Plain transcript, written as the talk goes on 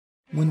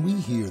When we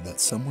hear that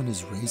someone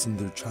is raising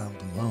their child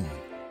alone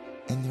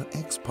and their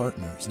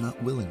ex-partner is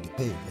not willing to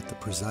pay what the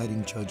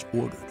presiding judge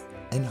ordered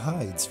and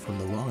hides from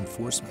the law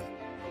enforcement,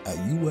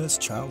 at U.S.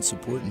 Child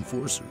Support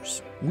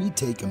Enforcers, we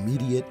take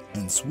immediate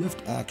and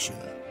swift action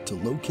to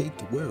locate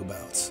the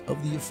whereabouts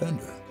of the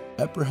offender,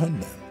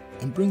 apprehend them,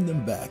 and bring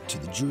them back to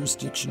the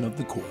jurisdiction of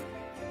the court.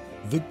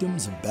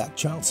 Victims of back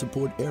child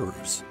support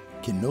errors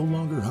can no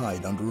longer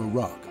hide under a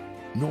rock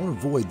nor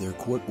avoid their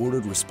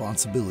court-ordered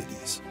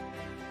responsibilities.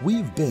 We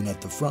have been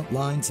at the front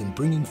lines in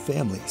bringing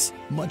families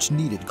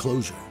much-needed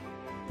closure.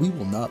 We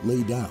will not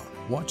lay down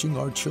watching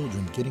our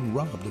children getting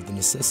robbed of the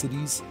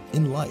necessities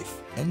in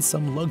life and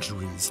some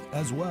luxuries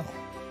as well.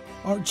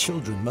 Our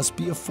children must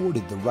be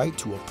afforded the right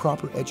to a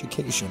proper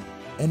education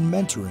and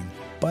mentoring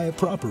by a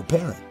proper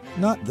parent,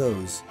 not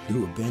those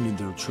who abandon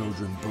their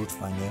children both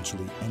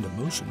financially and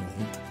emotionally.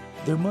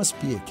 There must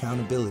be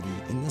accountability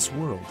in this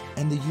world,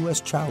 and the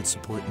U.S. Child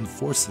Support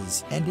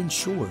enforces and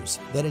ensures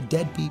that a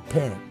deadbeat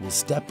parent will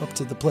step up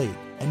to the plate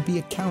and be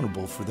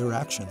accountable for their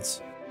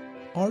actions.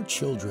 Our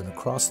children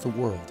across the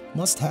world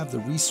must have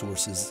the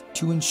resources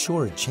to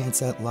ensure a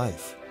chance at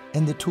life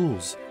and the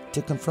tools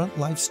to confront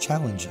life's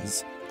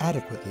challenges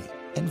adequately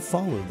and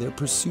follow their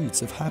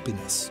pursuits of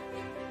happiness.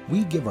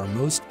 We give our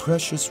most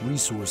precious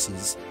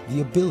resources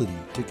the ability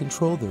to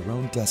control their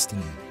own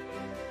destiny.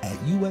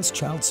 At U.S.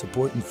 Child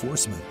Support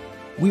Enforcement,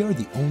 we are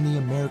the only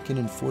American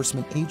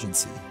enforcement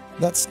agency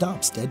that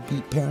stops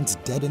deadbeat parents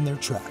dead in their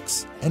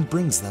tracks and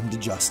brings them to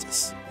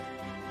justice.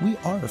 We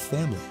are a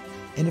family,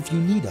 and if you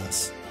need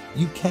us,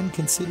 you can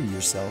consider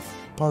yourself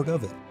part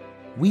of it.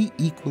 We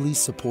equally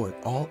support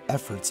all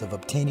efforts of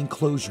obtaining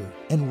closure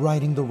and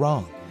righting the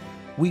wrong.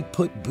 We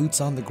put boots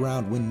on the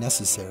ground when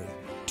necessary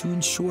to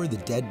ensure the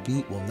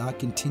deadbeat will not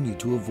continue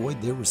to avoid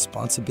their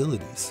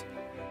responsibilities.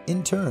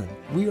 In turn,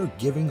 we are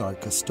giving our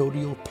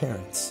custodial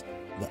parents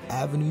the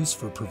avenues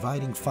for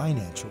providing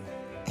financial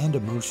and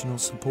emotional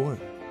support.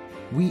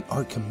 We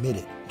are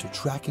committed to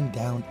tracking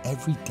down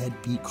every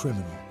deadbeat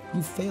criminal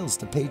who fails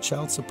to pay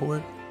child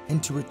support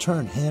and to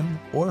return him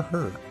or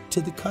her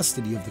to the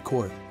custody of the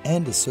court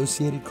and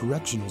associated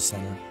correctional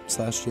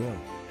center/jail.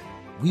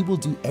 We will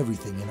do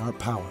everything in our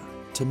power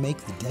to make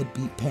the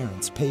deadbeat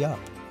parents pay up,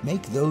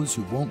 make those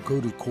who won't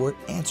go to court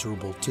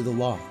answerable to the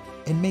law,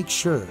 and make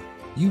sure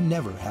you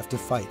never have to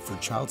fight for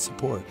child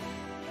support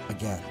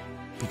again,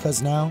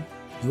 because now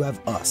you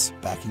have us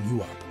backing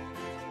you up.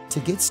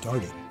 To get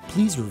started,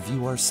 please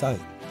review our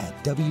site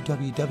at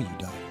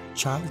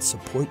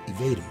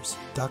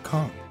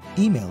www.childsupportevaders.com.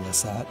 Email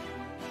us at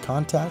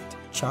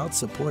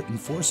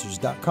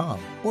contact@childsupportenforcers.com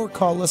or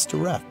call us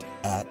direct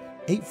at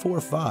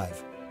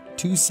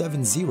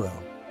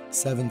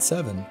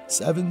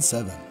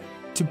 845-270-7777.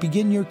 To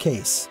begin your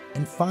case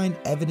and find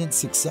evident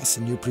success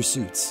in your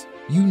pursuits,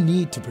 you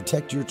need to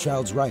protect your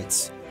child's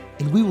rights,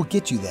 and we will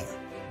get you there.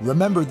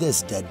 Remember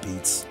this,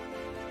 deadbeats.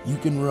 You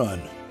can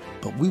run,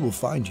 but we will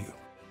find you.